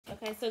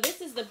Okay, so this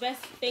is the best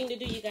thing to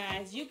do, you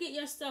guys. You get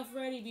your stuff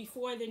ready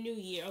before the new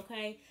year,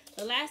 okay?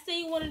 The last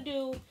thing you want to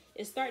do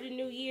is start the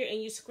new year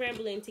and you're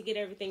scrambling to get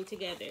everything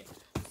together.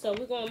 So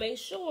we're going to make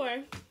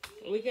sure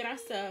we get our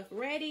stuff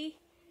ready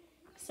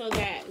so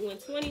that when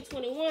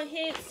 2021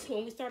 hits,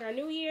 when we start our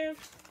new year,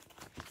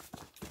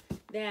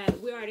 that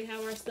we already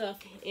have our stuff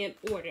in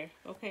order,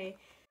 okay?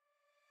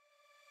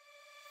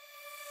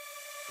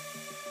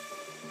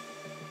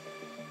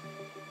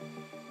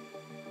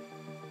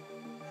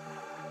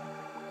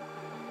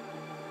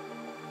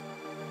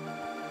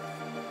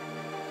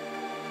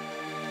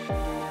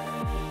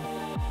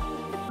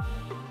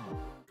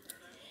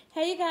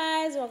 Hey you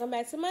guys, welcome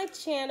back to my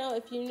channel.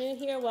 If you're new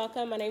here,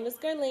 welcome. My name is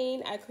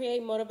Gerline. I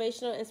create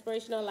motivational,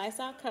 inspirational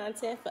lifestyle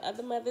content for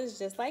other mothers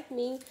just like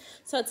me.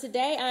 So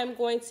today I'm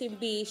going to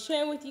be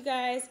sharing with you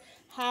guys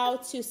how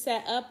to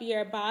set up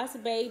your Boss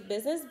Babe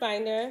business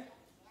binder.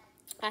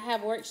 I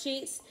have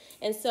worksheets,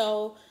 and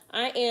so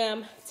I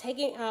am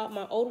taking out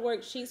my old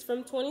worksheets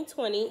from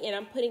 2020 and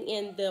I'm putting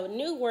in the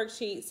new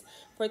worksheets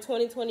for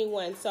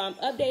 2021. So I'm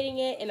updating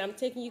it and I'm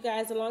taking you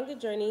guys along the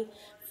journey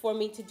for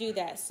me to do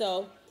that.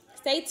 So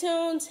stay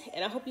tuned,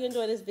 and I hope you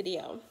enjoy this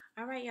video.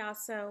 All right, y'all.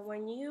 So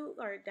when you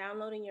are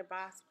downloading your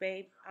Boss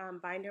Babe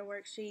binder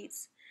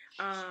worksheets,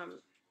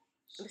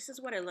 this is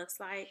what it looks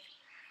like.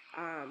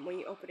 When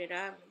you open it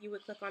up, you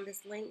would click on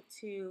this link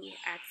to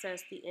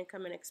access the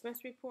income and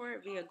expense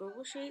report via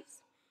Google Sheets.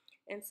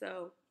 And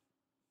so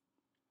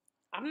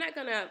I'm not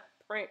going to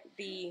print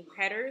the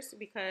headers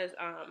because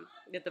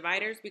the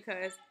dividers,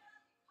 because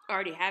I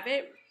already have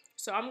it.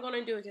 So I'm going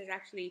to do is just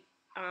actually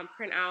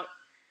print out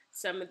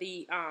some of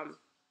the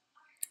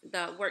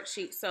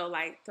worksheets. So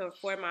like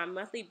for my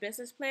monthly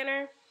business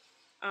planner,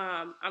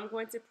 I'm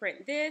going to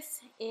print this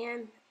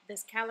and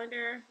this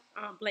calendar,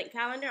 blank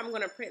calendar. I'm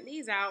going to print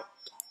these out.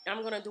 And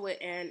I'm going to do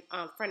it in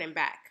front and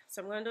back.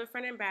 So I'm going to do it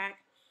front and back.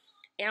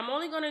 And I'm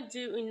only going to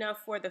do enough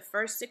for the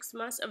first 6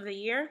 months of the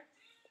year.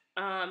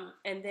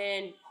 And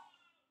then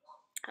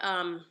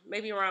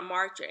maybe around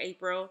March or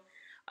April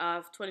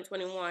of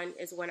 2021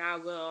 is when I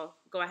will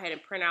go ahead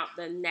and print out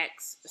the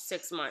next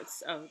 6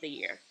 months of the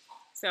year.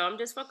 So I'm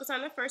just focused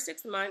on the first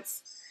 6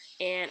 months,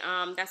 and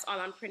that's all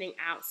I'm printing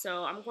out.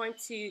 So I'm going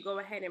to go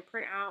ahead and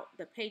print out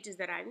the pages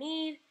that I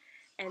need,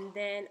 and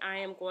then I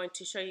am going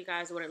to show you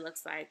guys what it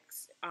looks like,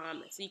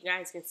 so you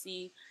guys can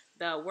see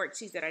the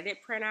worksheets that I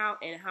did print out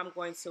and how I'm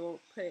going to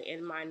put it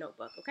in my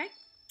notebook, okay?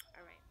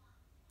 All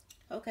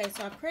right. Okay,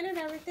 so I printed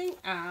everything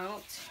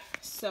out.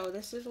 So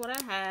this is what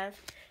I have.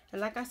 And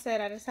like I said,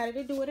 I decided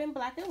to do it in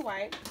black and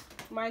white.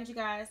 Mind you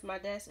guys, my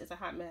desk is a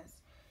hot mess.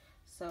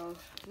 So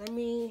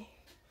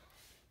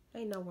I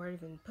ain't know where to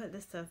even put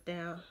this stuff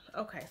down.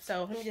 Okay,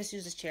 so let me just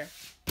use this chair.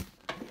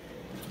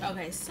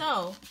 Okay,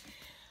 so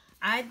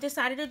I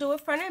decided to do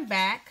it front and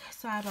back.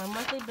 So I have my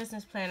monthly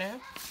business planner.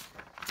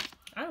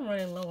 I'm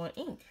running low on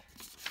ink.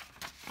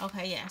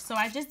 Okay, yeah, so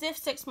I just did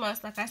 6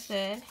 months, like I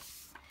said.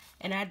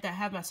 And I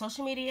have my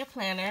social media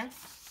planner.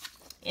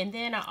 And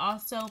then I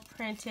also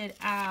printed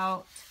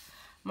out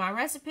my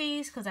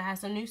recipes because I have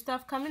some new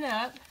stuff coming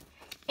up.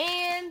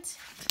 And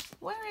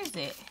where is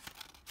it?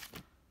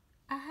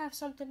 I have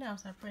something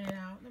else I printed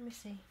out. Let me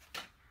see.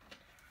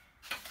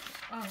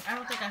 Oh, I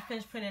don't think I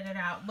finished printing it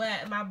out.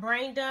 But my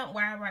brain dump,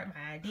 where I write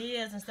my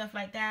ideas and stuff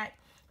like that,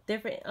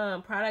 different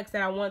products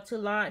that I want to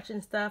launch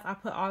and stuff, I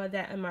put all of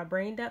that in my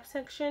brain dump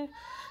section.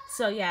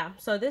 So yeah,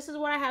 so this is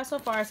what I have so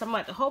far. So I'm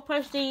going to hole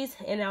punch these,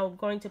 and I'm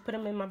going to put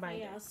them in my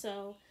binder. Yeah,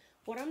 so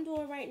what I'm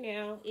doing right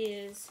now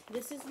is,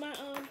 this is my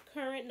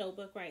current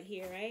notebook right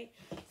here, right?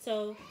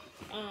 So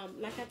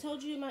like I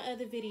told you in my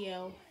other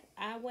video,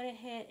 I went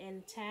ahead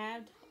and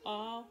tabbed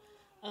all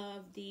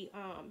of the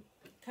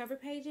cover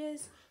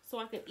pages so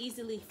I can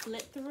easily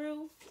flip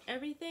through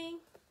everything.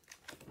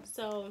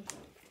 So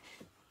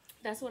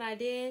that's what I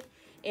did,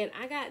 and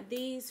I got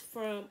these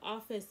from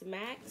Office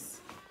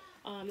Max.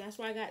 That's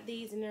where I got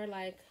these, and they're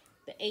like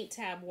the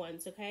 8-tab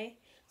ones, okay?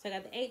 So I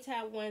got the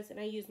 8-tab ones, and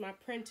I use my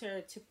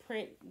printer to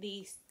print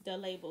the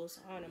labels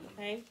on them,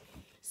 okay?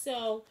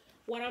 So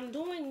what I'm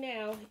doing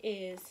now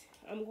is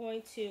I'm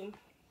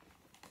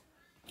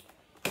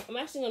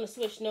actually going to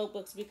switch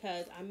notebooks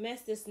because I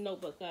messed this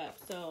notebook up.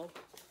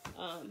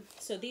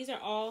 So these are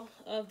all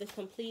of the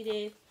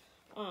completed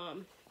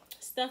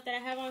stuff that I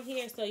have on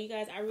here. So you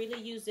guys, I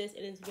really use this,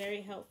 and it's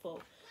very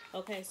helpful.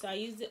 Okay, so I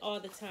use it all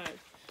the time.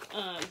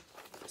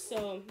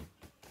 So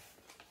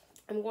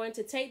I'm going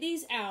to take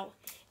these out,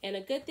 and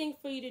a good thing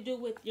for you to do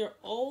with your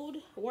old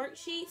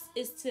worksheets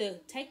is to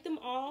take them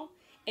all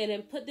and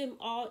then put them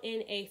all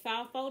in a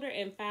file folder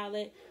and file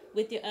it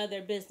with your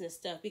other business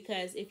stuff,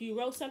 because if you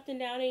wrote something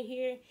down in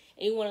here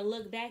and you want to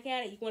look back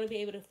at it, you want to be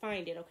able to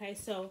find it. Okay,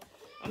 so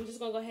I'm just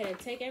gonna go ahead and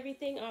take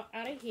everything out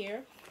of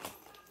here,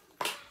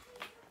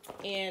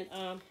 and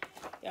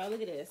y'all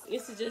look at this.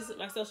 This is just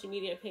my social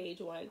media page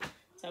one,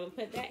 so I'm gonna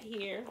put that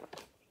here.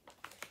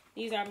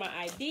 These are my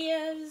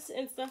ideas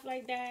and stuff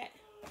like that.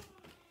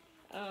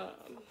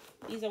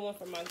 These are one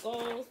for my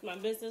goals, my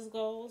business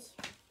goals.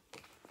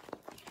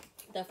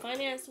 The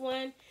finance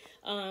one,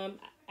 I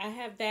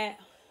have that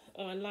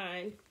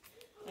online.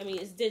 I mean,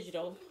 it's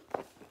digital.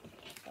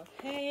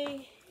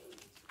 Okay.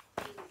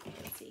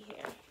 Let's see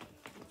here.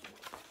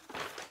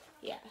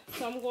 Yeah,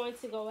 so I'm going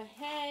to go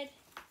ahead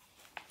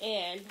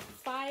and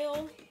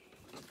file.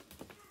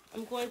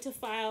 I'm going to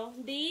file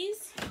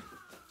these.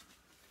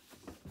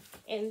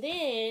 And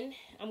then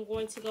I'm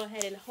going to go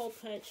ahead and hole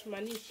punch my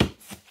new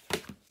sheets.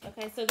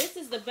 Okay, so this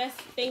is the best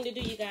thing to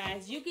do, you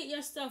guys. You get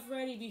your stuff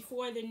ready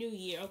before the new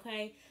year,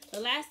 okay? The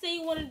last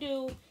thing you want to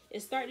do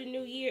is start the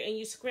new year and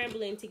you're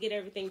scrambling to get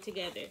everything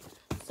together.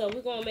 So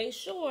we're going to make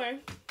sure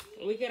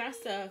we get our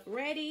stuff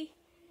ready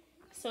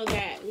so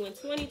that when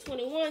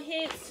 2021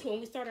 hits, when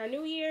we start our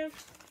new year,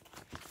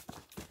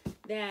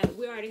 that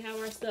we already have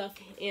our stuff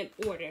in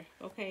order,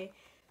 okay?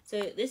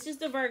 So this is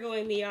the Virgo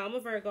in me, y'all. I'm a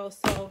Virgo,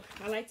 so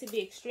I like to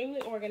be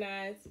extremely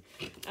organized.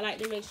 I like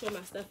to make sure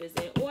my stuff is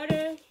in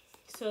order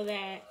so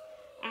that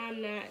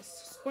I'm not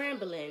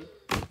scrambling.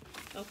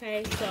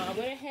 Okay, so I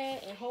went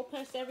ahead and hole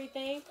punched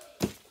everything.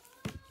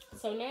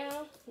 So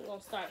now we're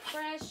gonna start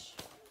fresh.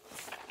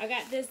 I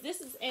got this. This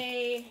is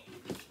a,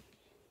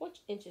 what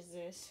inch is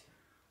this?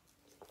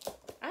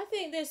 I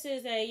think this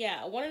is a,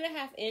 yeah,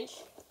 1.5 inch.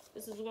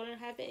 This is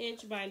 1.5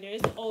 inch binder.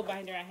 It's an old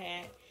binder I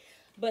had.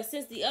 But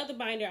since the other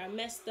binder, I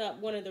messed up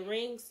one of the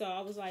rings, so I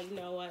was like, you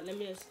know what, let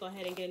me just go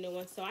ahead and get a new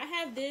one. So I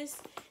have this.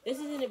 This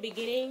is in the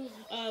beginning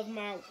of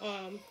my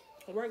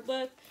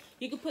workbook.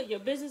 You can put your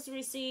business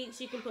receipts.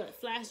 You can put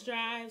flash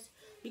drives.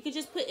 You can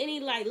just put any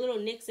like little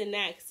nicks and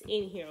knacks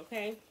in here,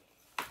 okay?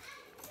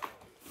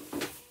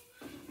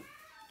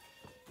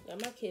 Yeah,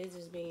 my kids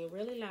is being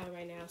really loud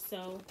right now.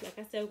 So, like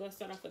I said, we're going to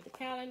start off with the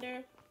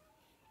calendar.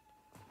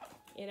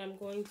 And I'm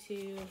going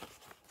to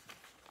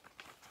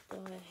go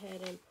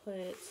ahead and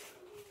put...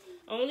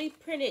 I only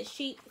printed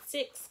sheet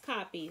 6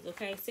 copies,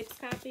 okay? 6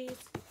 copies.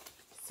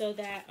 So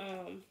that,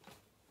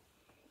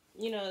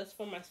 you know, it's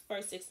for my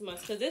first 6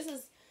 months. Because this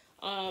is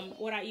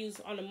what I use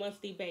on a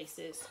monthly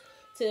basis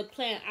to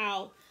plan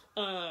out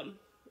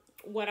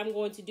what I'm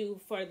going to do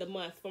for the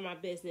month for my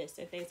business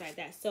and things like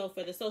that. So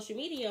for the social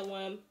media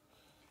one,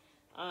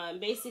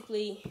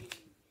 basically,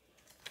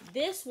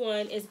 this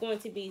one is going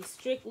to be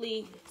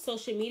strictly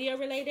social media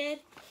related.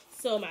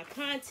 So my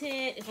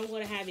content, if I'm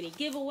going to have any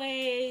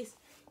giveaways,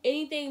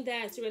 anything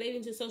that's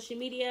relating to social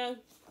media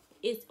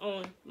is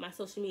on my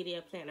social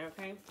media planner,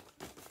 okay?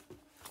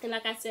 And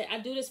like I said, I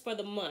do this for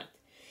the month.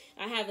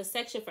 I have a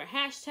section for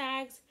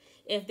hashtags.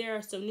 If there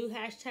are some new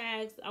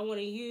hashtags I want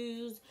to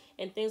use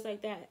and things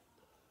like that,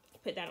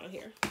 put that on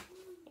here,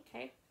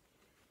 okay?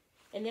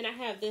 And then I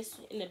have this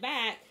in the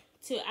back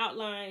to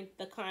outline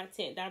the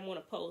content that I want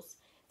to post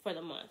for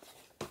the month.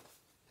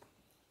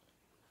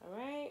 All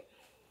right.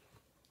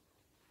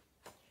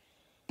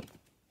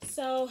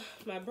 So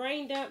my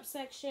brain dump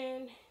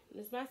section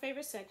is my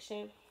favorite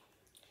section.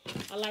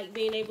 I like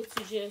being able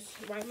to just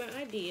write my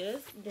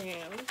ideas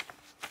down.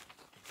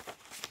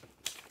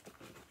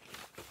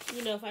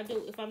 You know,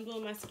 if I'm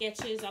doing my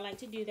sketches, I like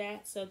to do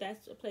that. So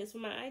that's a place for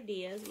my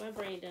ideas, my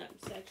brain dump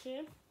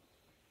section.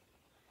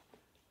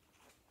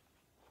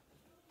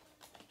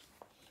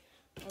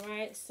 All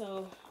right,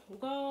 so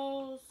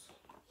goals,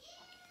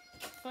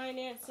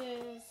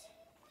 finances,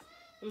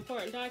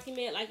 important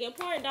document. Like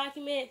important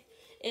document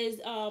is,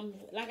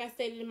 like I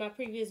stated in my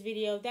previous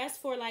video, that's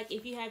for like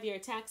if you have your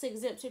tax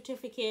exempt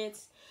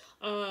certificates,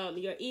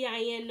 your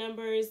EIN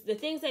numbers, the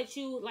things that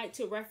you like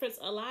to reference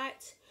a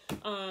lot,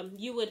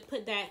 you would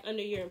put that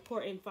under your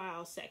important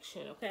files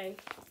section, okay?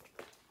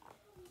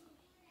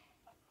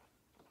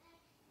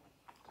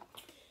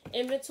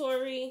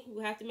 Inventory,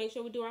 we have to make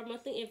sure we do our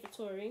monthly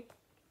inventory.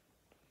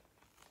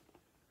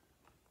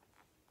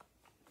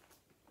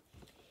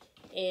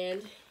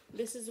 And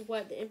this is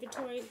what the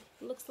inventory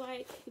looks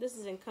like. This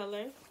is in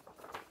color.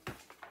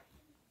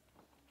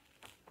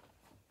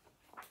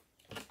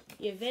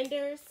 Your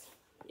vendors,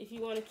 if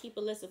you want to keep a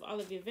list of all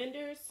of your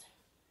vendors,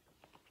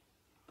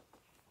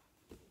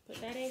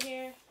 put that in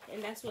here.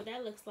 And that's what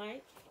that looks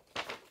like.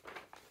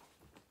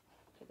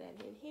 Put that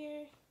in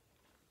here.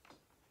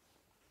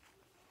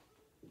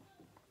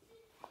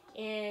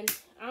 And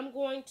I'm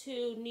going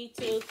to need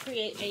to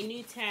create a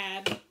new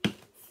tab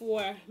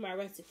for my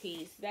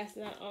recipes. That's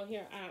not on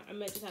here. I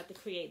might just have to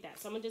create that.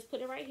 So I'm going to just put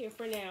it right here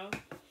for now.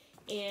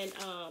 And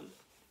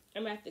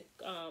I'm going to have to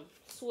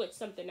switch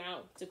something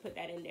out to put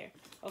that in there.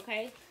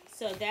 Okay?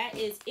 So that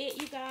is it,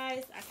 you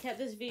guys. I kept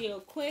this video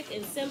quick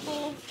and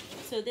simple.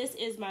 So this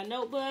is my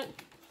notebook.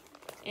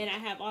 And I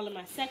have all of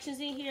my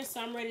sections in here.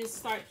 So I'm ready to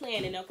start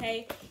planning,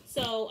 okay?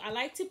 So I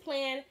like to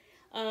plan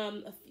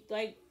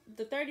like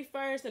the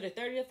 31st or the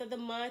 30th of the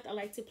month. I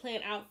like to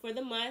plan out for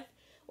the month.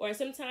 Or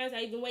sometimes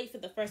I even wait for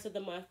the first of the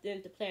month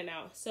then to plan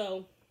out.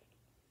 So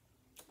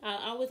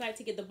I always like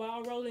to get the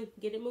ball rolling,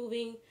 get it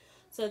moving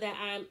so that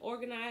I'm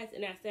organized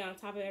and I stay on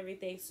top of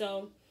everything.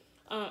 So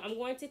I'm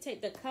going to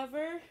take the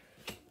cover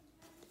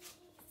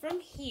from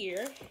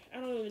here. I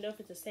don't even know if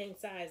it's the same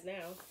size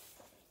now.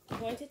 I'm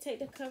going to take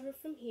the cover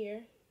from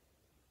here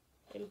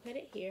and put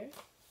it here.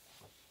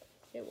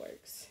 It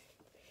works.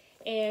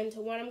 And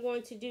what I'm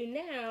going to do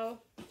now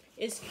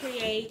is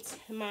create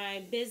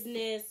my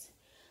business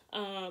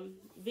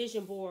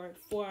vision board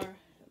for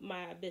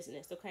my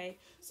business. Okay,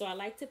 so I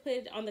like to put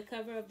it on the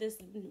cover of this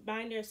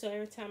binder, so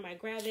every time I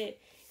grab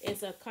it,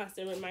 it's a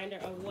constant reminder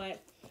of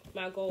what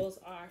my goals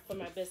are for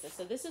my business.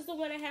 So this is the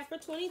one I have for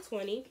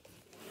 2020.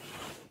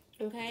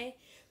 Okay,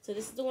 so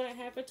this is the one I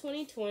have for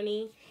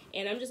 2020,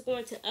 and I'm just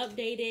going to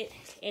update it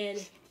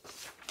and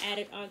add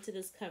it onto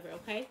this cover.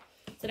 Okay,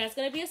 so that's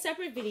going to be a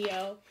separate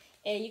video.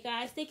 And you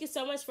guys, thank you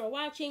so much for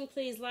watching.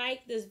 Please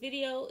like this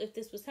video if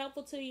this was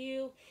helpful to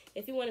you.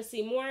 If you want to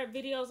see more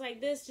videos like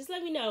this, just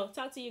let me know.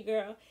 Talk to your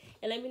girl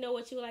and let me know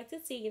what you would like to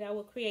see, and I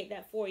will create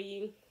that for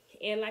you.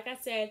 And like I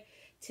said,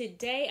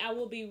 today I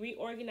will be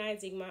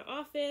reorganizing my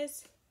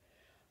office.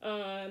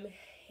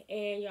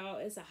 And y'all,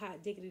 it's a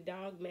hot diggity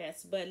dog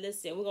mess. But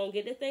listen, we're going to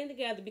get the thing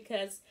together,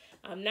 because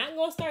I'm not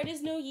going to start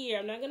this new year.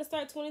 I'm not going to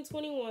start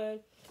 2021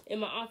 and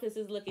my office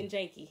is looking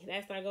janky.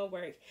 That's not going to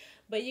work.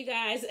 But you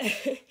guys,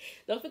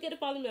 don't forget to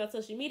follow me on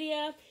social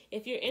media.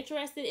 If you're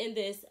interested in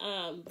this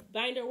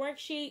binder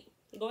worksheet,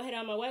 go ahead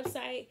on my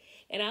website,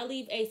 and I'll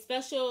leave a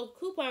special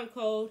coupon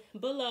code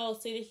below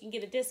so that you can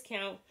get a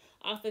discount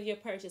off of your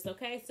purchase.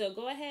 Okay, so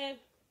go ahead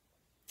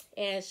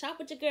and shop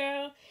with your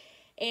girl.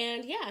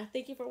 And yeah,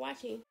 thank you for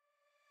watching.